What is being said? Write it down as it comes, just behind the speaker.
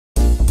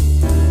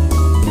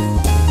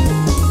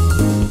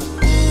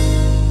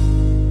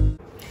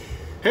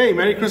Hey,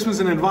 Merry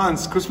Christmas in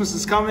advance. Christmas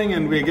is coming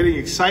and we're getting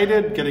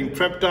excited, getting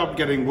prepped up,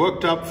 getting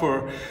worked up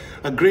for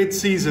a great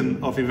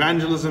season of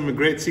evangelism, a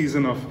great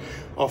season of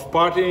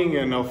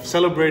partying and of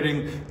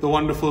celebrating the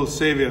wonderful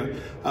Savior,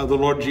 the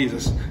Lord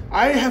Jesus.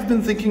 I have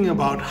been thinking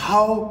about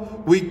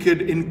how we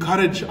could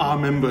encourage our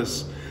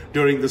members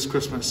during this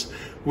Christmas.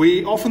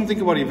 We often think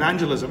about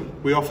evangelism.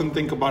 We often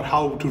think about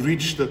how to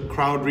reach the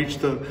crowd, reach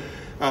the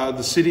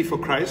city for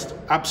Christ.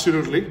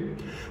 Absolutely.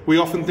 We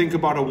often think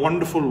about a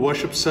wonderful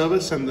worship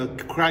service and the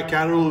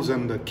carols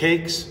and the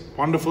cakes.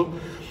 Wonderful.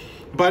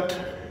 But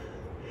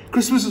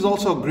Christmas is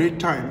also a great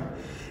time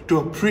to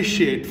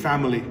appreciate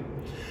family.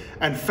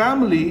 And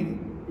family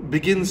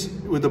begins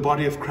with the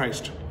body of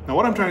Christ. Now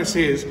what I'm trying to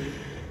say is,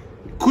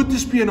 could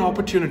this be an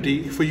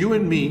opportunity for you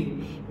and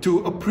me to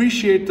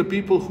appreciate the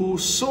people who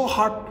so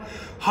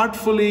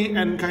heartfully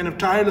and kind of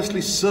tirelessly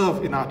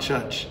serve in our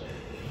church?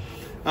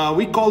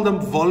 We call them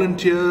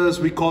volunteers,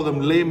 we call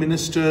them lay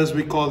ministers,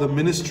 we call them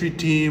ministry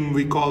team,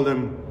 we call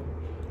them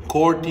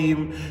core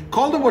team.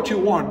 Call them what you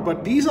want,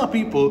 but these are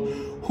people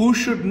who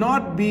should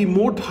not be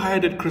more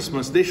tired at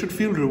Christmas. They should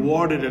feel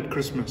rewarded at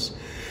Christmas.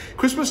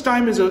 Christmas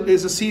time is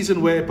a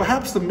season where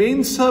perhaps the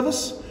main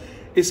service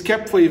is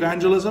kept for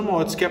evangelism,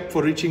 or it's kept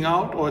for reaching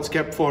out, or it's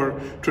kept for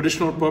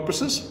traditional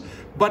purposes.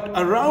 But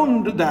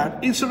around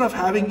that, instead of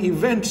having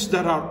events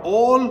that are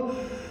all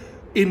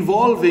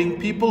involving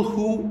people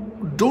who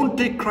don't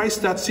take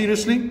Christ that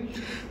seriously,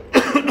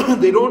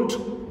 they're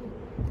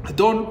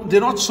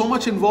not so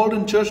much involved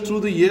in church through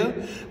the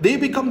year, they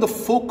become the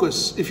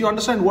focus. If you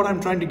understand what I'm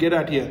trying to get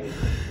at here,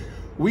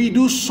 we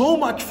do so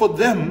much for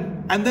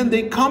them and then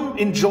they come,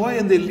 enjoy,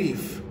 and they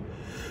leave.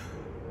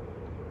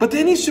 But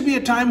there needs to be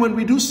a time when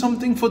we do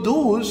something for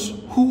those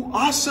who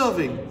are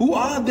serving, who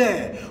are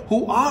there,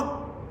 who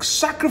are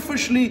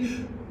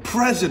sacrificially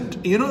present.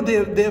 You know,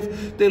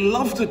 they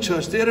love the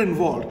church, they're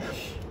involved.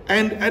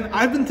 And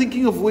I've been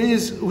thinking of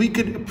ways we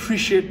could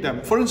appreciate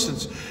them. For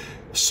instance,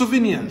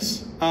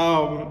 souvenirs,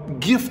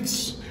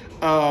 gifts,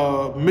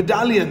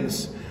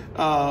 medallions,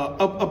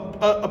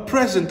 a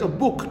present, a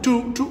book,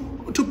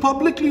 to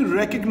publicly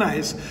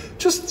recognize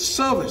just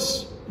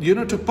service, you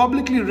know, to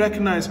publicly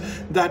recognize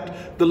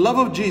that the love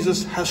of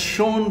Jesus has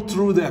shone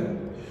through them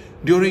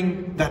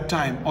during that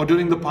time or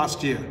during the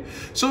past year.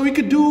 So we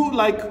could do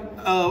like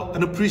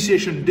an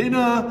appreciation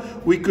dinner.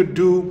 We could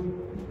do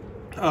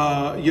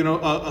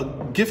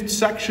a gift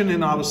section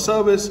in our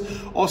service,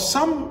 or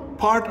some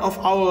part of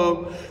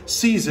our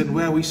season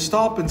where we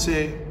stop and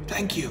say,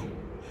 thank you,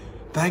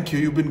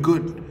 you've been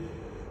good,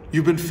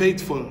 you've been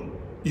faithful,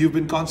 you've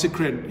been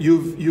consecrated,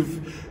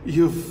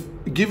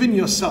 you've given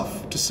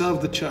yourself to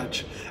serve the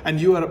church, and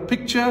you are a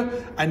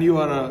picture and you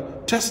are a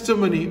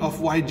testimony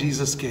of why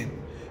Jesus came,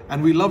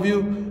 and we love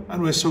you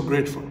and we're so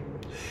grateful.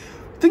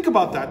 Think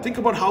about that. Think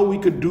about how we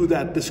could do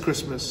that this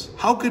Christmas.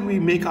 How can we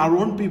make our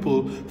own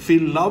people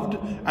feel loved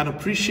and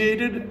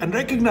appreciated and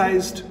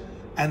recognized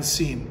and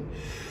seen?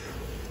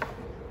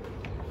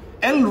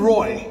 El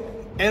Roy,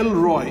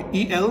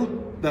 E-L,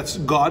 that's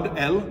God,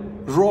 El,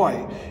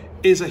 Roy,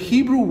 is a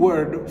Hebrew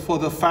word for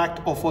the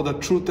fact or for the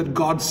truth that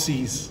God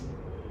sees.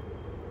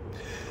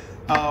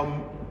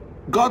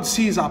 God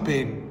sees our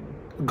pain.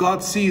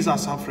 God sees our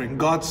suffering.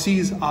 God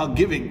sees our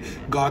giving.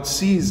 God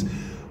sees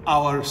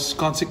our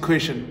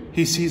consecration.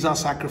 He sees our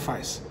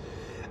sacrifice.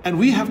 And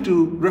we have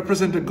to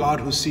represent a God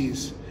who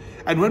sees.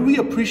 And when we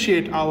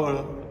appreciate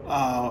our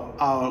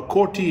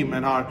core team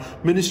and our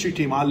ministry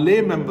team, our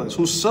lay members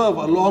who serve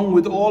along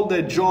with all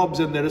their jobs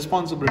and their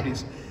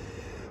responsibilities,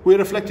 we're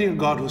reflecting a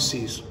God who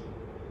sees.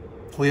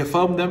 We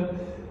affirm them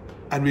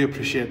and we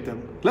appreciate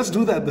them. Let's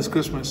do that this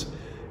Christmas.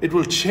 It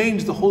will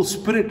change the whole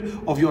spirit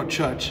of your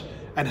church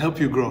and help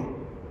you grow.